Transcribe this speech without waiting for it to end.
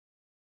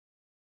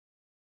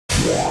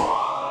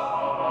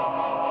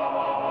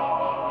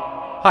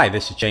Hi,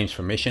 this is James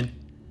from Mission,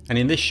 and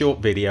in this short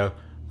video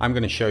I'm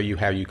going to show you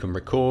how you can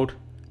record,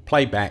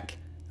 playback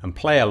and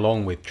play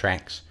along with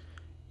tracks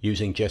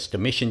using just a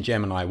Mission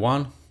Gemini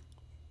 1,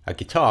 a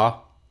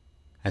guitar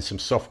and some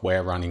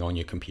software running on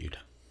your computer.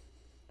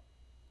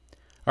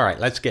 Alright,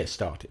 let's get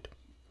started.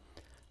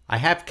 I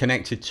have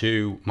connected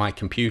to my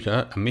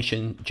computer a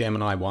Mission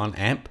Gemini 1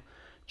 amp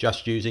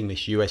just using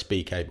this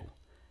USB cable.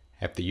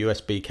 I have the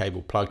USB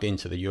cable plugged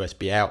into the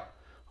USB out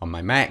on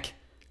my Mac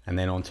and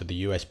then onto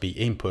the USB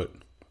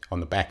input on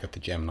the back of the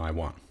Gemini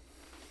 1.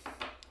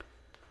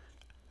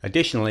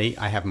 Additionally,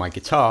 I have my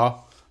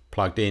guitar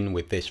plugged in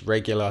with this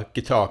regular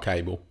guitar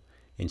cable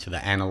into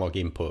the analog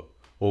input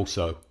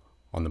also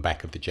on the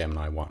back of the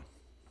Gemini 1.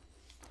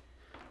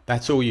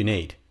 That's all you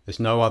need. There's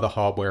no other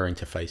hardware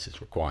interfaces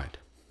required.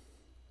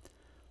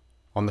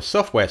 On the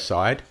software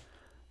side,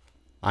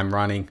 I'm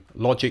running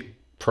Logic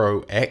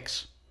Pro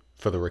X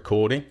for the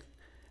recording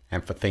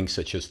and for things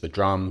such as the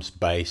drums,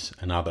 bass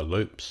and other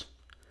loops.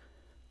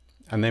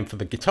 And then for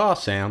the guitar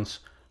sounds,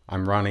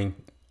 I'm running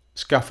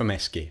Scuffham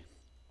S-gear,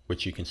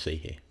 which you can see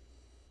here.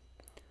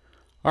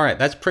 Alright,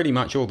 that's pretty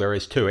much all there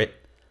is to it.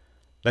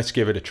 Let's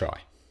give it a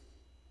try.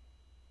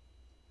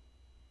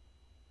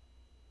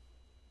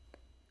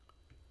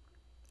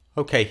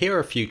 Okay, here are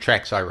a few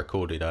tracks I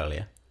recorded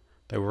earlier.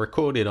 They were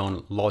recorded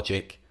on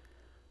Logic,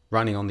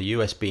 running on the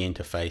USB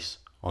interface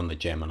on the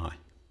Gemini.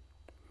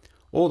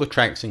 All the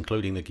tracks,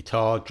 including the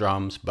guitar,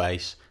 drums,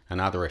 bass and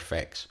other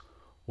effects,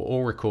 were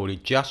all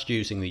recorded just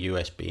using the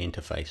USB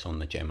interface on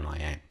the Gemini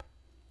amp.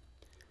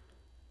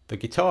 The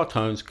guitar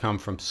tones come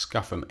from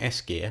Scuffham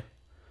S-gear,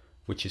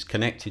 which is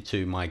connected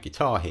to my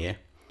guitar here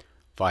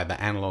via the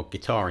analog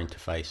guitar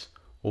interface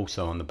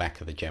also on the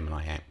back of the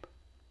Gemini amp.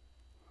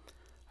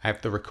 I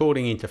have the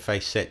recording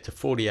interface set to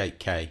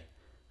 48K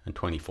and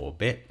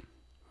 24-bit,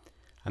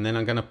 and then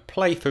I'm going to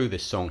play through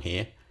this song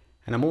here,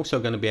 and I'm also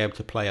going to be able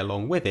to play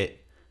along with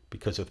it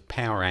because of the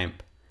power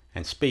amp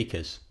and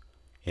speakers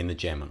in the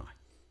Gemini.